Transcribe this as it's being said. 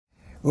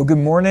Well, good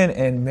morning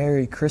and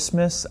Merry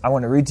Christmas. I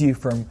want to read to you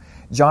from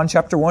John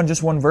chapter 1,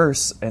 just one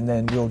verse, and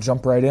then we'll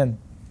jump right in.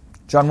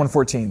 John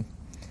 1:14.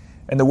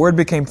 And the Word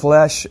became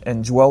flesh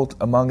and dwelt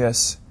among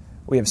us.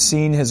 We have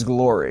seen His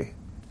glory,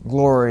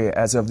 glory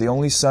as of the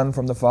only Son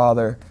from the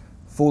Father,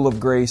 full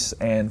of grace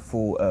and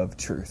full of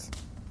truth.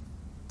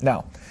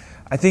 Now,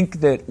 I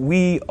think that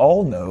we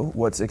all know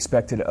what's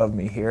expected of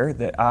me here,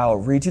 that I'll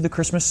read you the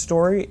Christmas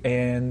story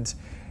and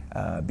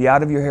be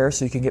out of your hair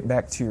so you can get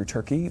back to your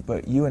turkey,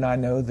 but you and I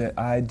know that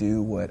I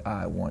do what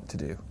I want to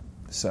do.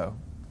 So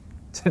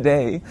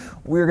today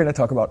we're going to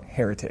talk about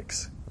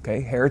heretics.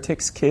 Okay,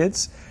 heretics,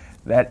 kids,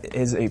 that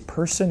is a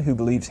person who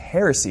believes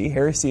heresy.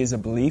 Heresy is a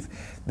belief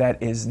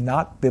that is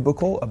not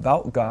biblical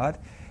about God.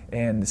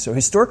 And so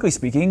historically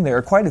speaking, there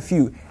are quite a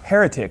few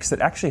heretics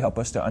that actually help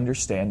us to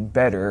understand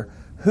better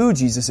who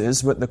Jesus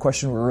is, but the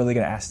question we're really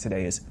going to ask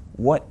today is,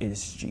 what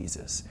is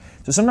Jesus?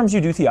 So sometimes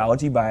you do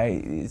theology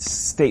by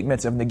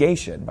statements of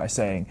negation, by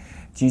saying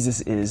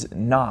Jesus is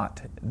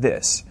not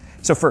this.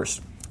 So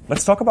first,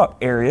 let's talk about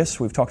Arius.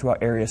 We've talked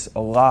about Arius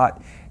a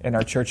lot in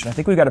our church, and I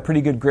think we've got a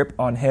pretty good grip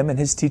on him and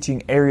his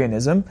teaching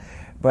Arianism,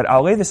 but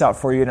I'll lay this out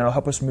for you, and it'll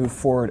help us move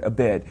forward a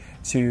bit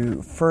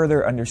to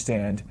further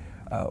understand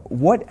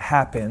what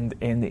happened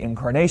in the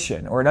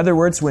incarnation. Or in other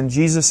words, when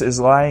Jesus is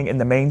lying in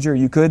the manger,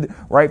 you could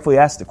rightfully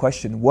ask the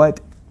question, what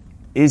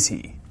is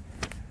he?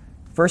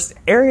 First,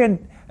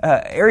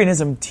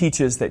 Arianism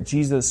teaches that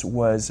Jesus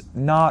was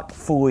not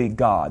fully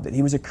God, that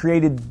he was a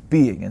created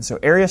being. And so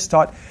Arius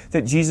taught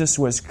that Jesus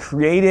was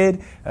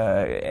created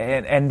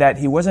and that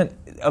he wasn't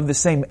of the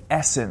same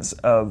essence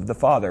of the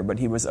Father, but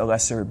he was a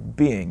lesser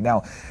being.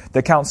 Now,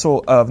 the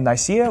Council of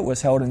Nicaea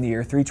was held in the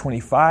year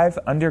 325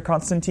 under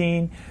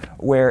Constantine,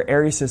 where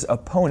Arius'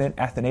 opponent,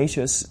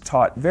 Athanasius,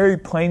 taught very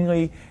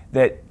plainly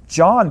that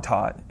John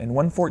taught in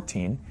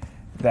 114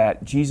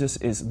 that Jesus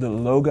is the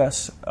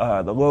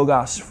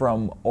Logos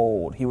from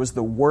old. He was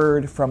the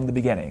Word from the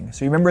beginning.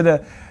 So you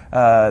remember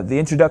the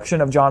introduction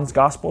of John's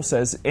Gospel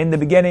says, in the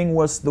beginning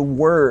was the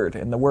Word,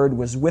 and the Word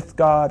was with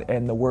God,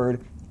 and the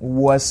Word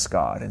was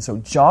God. And so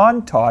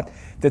John taught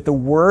that the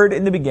Word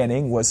in the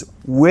beginning was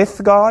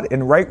with God,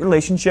 in right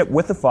relationship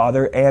with the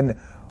Father, and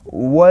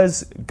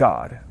was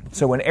God.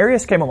 So when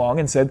Arius came along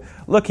and said,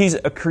 look, he's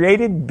a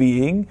created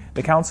being,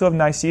 the Council of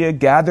Nicaea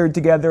gathered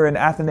together and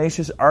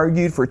Athanasius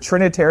argued for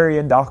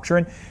Trinitarian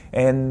doctrine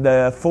and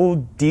the full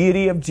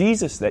deity of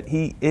Jesus, that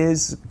he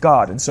is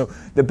God. And so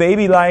the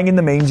baby lying in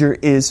the manger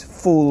is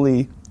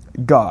fully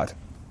God.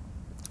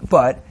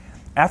 But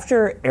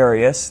after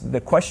Arius,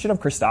 the question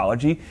of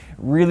Christology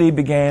really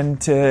began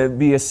to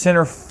be a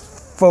center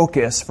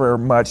focus for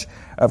much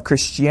of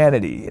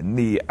Christianity. And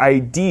the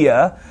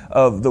idea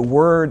of the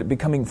Word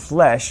becoming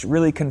flesh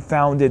really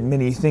confounded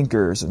many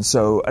thinkers. And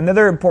so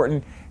another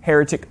important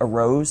heretic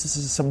arose. This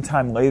is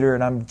sometime later,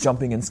 and I'm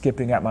jumping and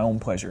skipping at my own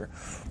pleasure.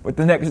 But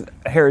the next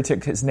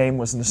heretic, his name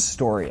was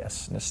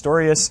Nestorius.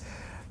 Nestorius,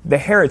 the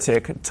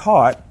heretic,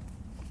 taught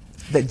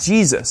that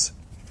Jesus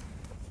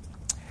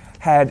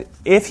had,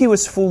 if he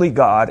was fully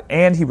God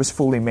and he was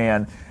fully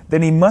man,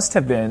 then he must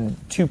have been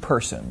two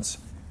persons.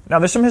 Now,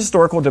 there's some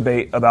historical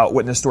debate about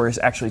what Nestorius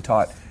actually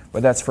taught,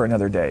 but that's for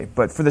another day.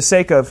 But for the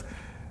sake of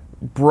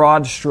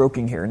broad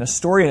stroking here,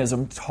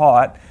 Nestorianism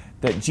taught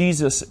that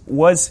Jesus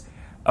was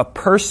a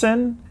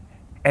person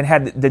and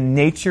had the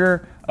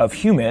nature of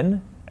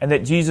human, and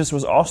that Jesus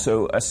was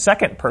also a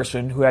second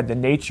person who had the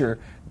nature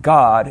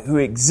God, who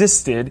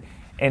existed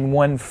in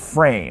one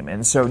frame.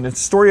 And so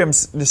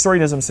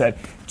Nestorianism said,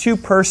 two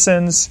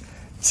persons,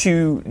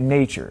 two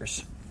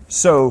natures.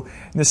 So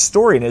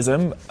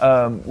Nestorianism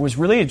was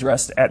really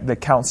addressed at the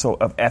Council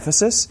of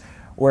Ephesus,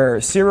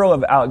 where Cyril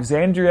of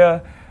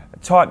Alexandria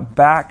taught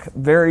back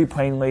very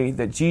plainly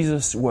that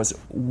Jesus was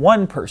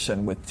one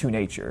person with two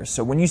natures.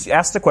 So when you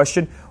ask the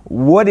question,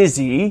 what is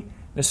he?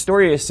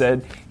 Nestorius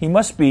said he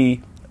must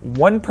be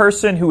one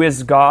person who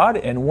is God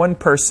and one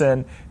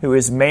person who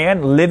is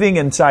man living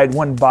inside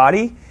one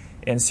body.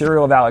 And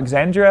Cyril of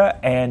Alexandria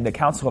and the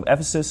Council of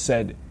Ephesus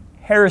said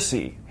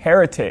heresy,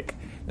 heretic.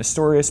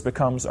 Nestorius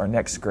becomes our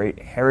next great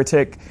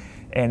heretic,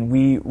 and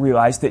we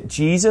realize that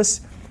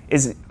Jesus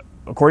is,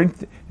 according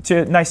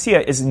to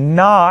Nicaea, is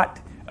not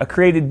a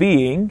created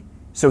being,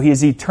 so he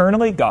is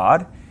eternally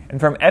God. And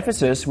from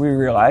Ephesus, we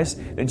realize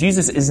that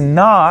Jesus is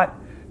not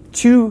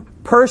two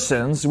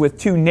persons with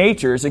two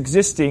natures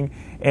existing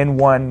in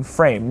one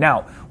frame.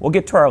 Now, we'll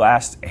get to our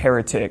last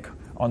heretic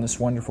on this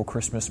wonderful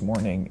Christmas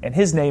morning, and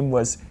his name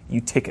was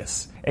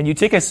Eutychus. And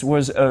Eutychus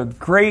was a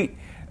great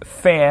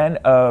fan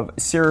of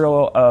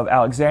Cyril of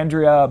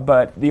Alexandria,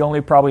 but the only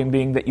problem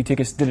being that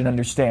Eutychus didn't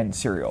understand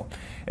Cyril.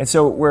 And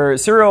so where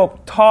Cyril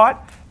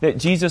taught that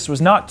Jesus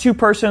was not two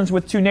persons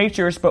with two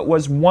natures, but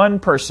was one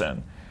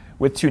person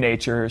with two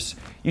natures,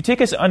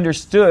 Eutychus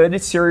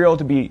understood Cyril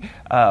to be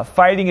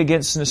fighting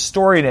against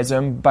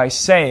Nestorianism by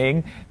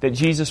saying that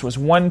Jesus was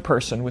one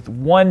person with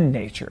one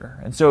nature.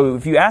 And so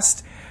if you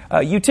asked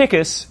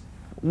Eutychus,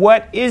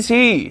 what is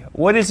he?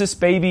 What is this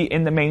baby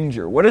in the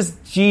manger? What is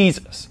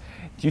Jesus?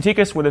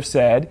 Eutychus would have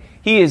said,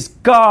 he is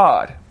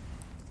God.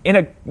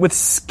 with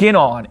skin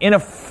on, in a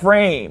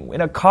frame,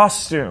 in a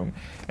costume.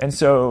 And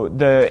so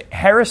the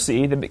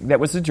heresy that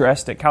was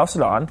addressed at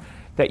Chalcedon,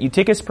 that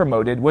Eutychus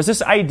promoted, was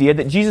this idea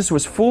that Jesus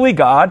was fully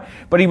God,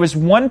 but he was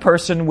one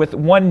person with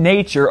one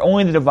nature,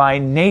 only the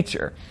divine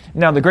nature.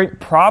 Now, the great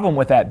problem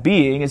with that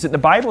being is that the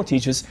Bible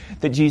teaches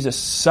that Jesus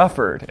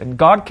suffered, and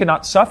God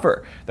cannot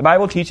suffer. The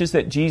Bible teaches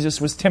that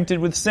Jesus was tempted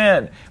with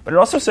sin, but it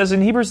also says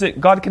in Hebrews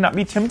that God cannot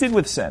be tempted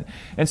with sin.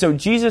 And so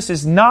Jesus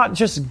is not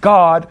just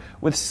God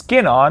with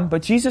skin on,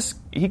 but Jesus,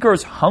 he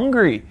grows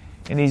hungry,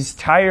 and he's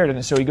tired,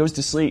 and so he goes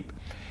to sleep.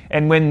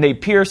 And when they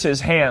pierce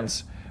his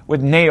hands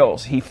with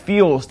nails, he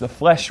feels the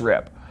flesh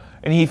rip.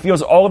 And he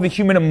feels all of the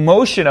human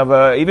emotion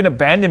of even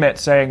abandonment,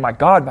 saying, my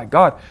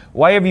God,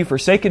 why have you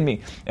forsaken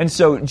me? And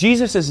so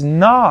Jesus is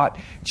not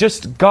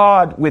just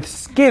God with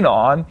skin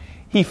on.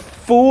 He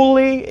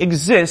fully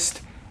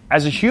exists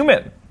as a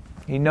human.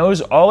 He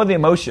knows all of the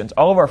emotions,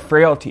 all of our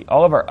frailty,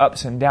 all of our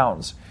ups and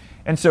downs.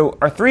 And so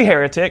our three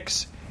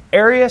heretics,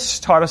 Arius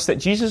taught us that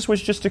Jesus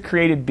was just a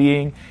created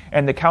being,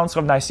 and the Council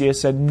of Nicaea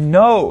said,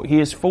 no,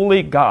 he is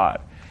fully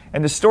God.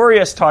 And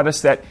Nestorius taught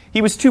us that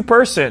he was two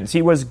persons.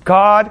 He was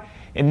God,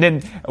 and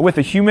then with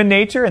a human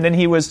nature, and then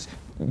he was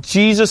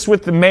Jesus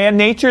with the man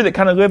nature that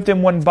kind of lived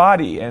in one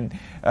body. And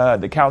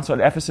the Council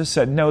at Ephesus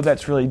said, no,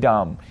 that's really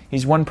dumb.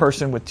 He's one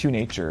person with two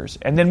natures.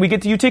 And then we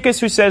get to Eutychus,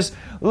 who says,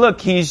 look,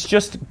 he's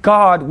just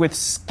God with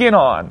skin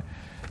on.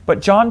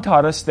 But John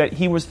taught us that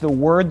he was the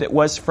Word that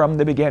was from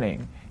the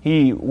beginning.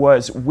 He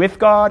was with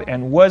God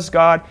and was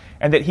God,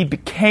 and that he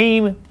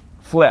became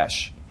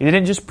flesh. He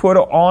didn't just put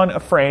on a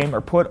frame or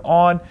put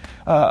on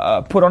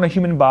a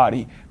human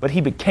body, but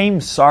he became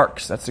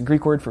sarx. That's the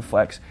Greek word for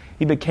flesh.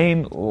 He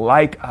became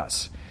like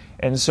us.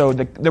 And so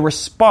the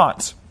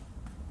response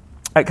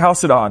at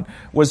Chalcedon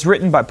was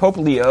written by Pope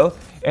Leo,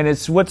 and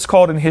it's what's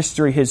called in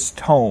history his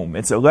tome.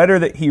 It's a letter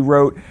that he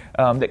wrote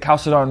that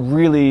Chalcedon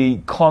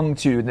really clung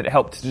to, and that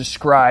helped to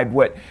describe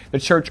what the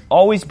church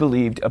always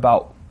believed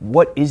about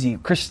what is he,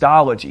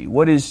 Christology,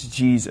 what is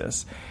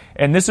Jesus.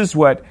 And this is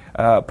what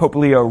Pope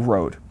Leo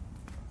wrote.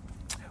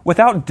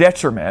 Without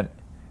detriment,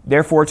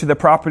 therefore, to the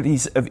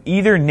properties of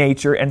either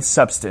nature and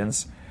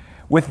substance,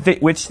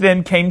 which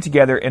then came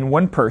together in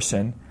one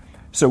person,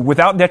 so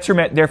without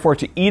detriment, therefore,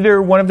 to either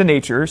one of the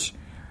natures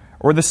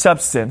or the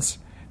substance,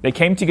 they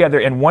came together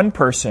in one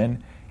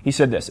person, he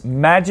said this,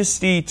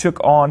 majesty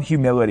took on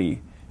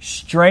humility,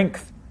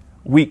 strength,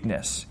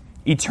 weakness,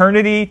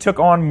 eternity took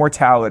on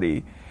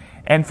mortality,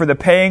 and for the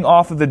paying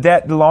off of the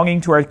debt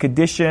belonging to our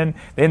condition,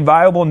 the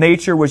inviolable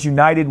nature was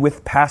united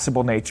with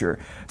passible nature,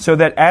 so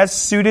that as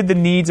suited the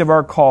needs of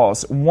our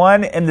cause,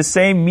 one and the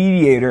same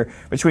mediator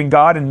between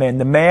God and men,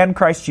 the man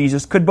Christ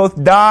Jesus, could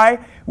both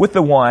die with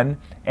the one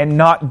and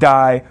not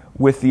die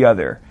with the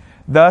other.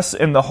 Thus,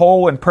 in the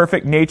whole and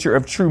perfect nature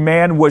of true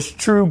man was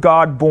true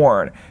God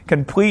born,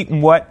 complete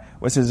in what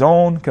was his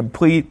own,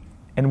 complete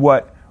in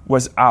what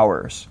was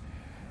ours.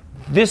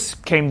 This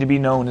came to be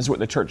known as what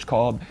the church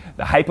called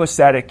the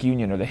hypostatic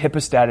union or the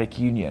hypostatic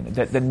union,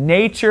 that the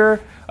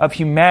nature of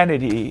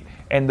humanity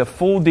and the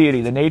full deity,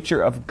 the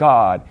nature of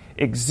God,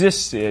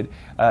 existed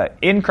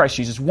in Christ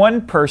Jesus,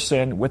 one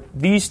person with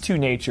these two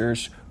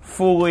natures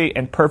fully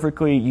and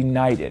perfectly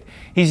united.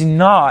 He's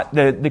not,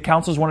 the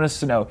councils wanted us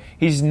to know,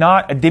 he's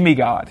not a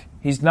demigod.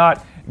 He's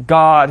not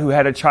God who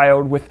had a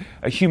child with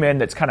a human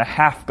that's kind of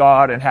half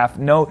God and half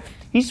no.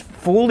 He's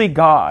fully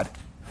God,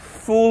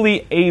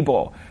 fully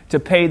able to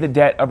pay the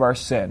debt of our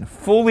sin,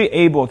 fully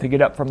able to get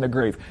up from the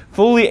grave,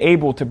 fully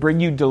able to bring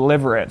you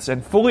deliverance,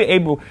 and fully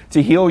able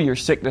to heal your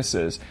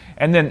sicknesses.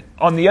 And then,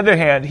 on the other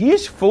hand, he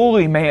is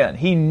fully man.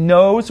 He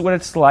knows what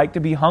it's like to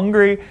be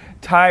hungry,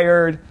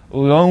 tired,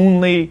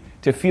 lonely,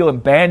 to feel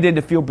abandoned,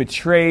 to feel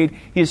betrayed.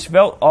 He has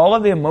felt all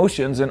of the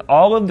emotions and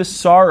all of the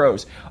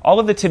sorrows, all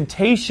of the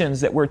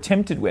temptations that we're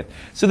tempted with,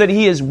 so that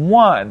he is,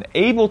 one,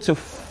 able to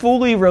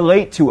fully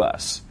relate to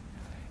us,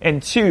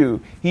 and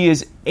two, he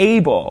is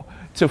able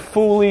to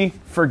fully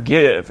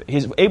forgive.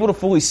 He's able to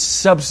fully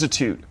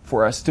substitute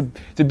for us,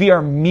 to be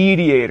our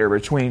mediator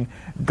between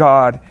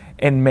God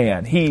and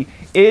man. He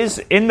is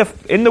in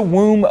the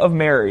womb of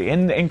Mary,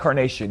 in the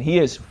incarnation. He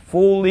is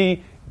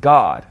fully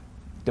God,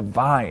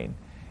 divine,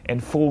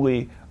 and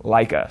fully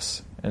like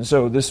us. And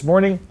so this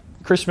morning,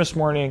 Christmas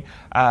morning,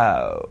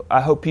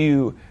 I hope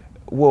you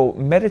will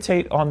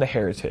meditate on the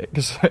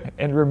heretics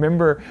and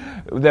remember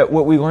that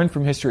what we learned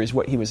from history is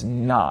what he was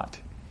not.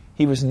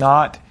 He was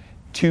not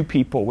two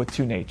people with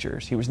two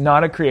natures. He was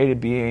not a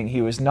created being.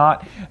 He was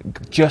not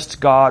just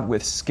God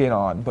with skin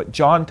on. But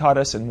John taught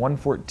us in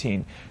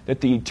 1:14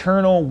 that the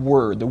eternal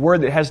Word, the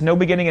Word that has no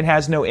beginning and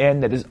has no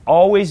end, that has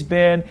always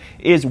been,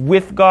 is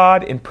with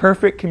God in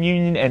perfect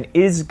communion and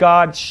is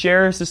God,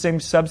 shares the same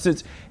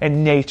substance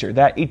and nature.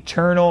 That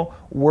eternal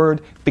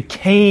Word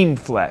became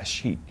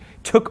flesh. He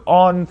took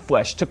on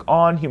flesh, took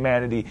on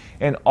humanity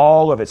and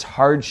all of its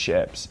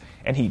hardships,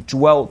 and he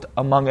dwelt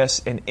among us,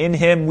 and in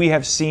him we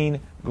have seen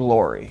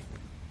glory.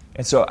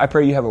 And so I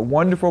pray you have a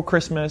wonderful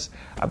Christmas.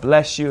 I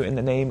bless you in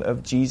the name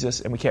of Jesus,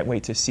 and we can't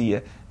wait to see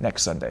you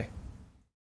next Sunday.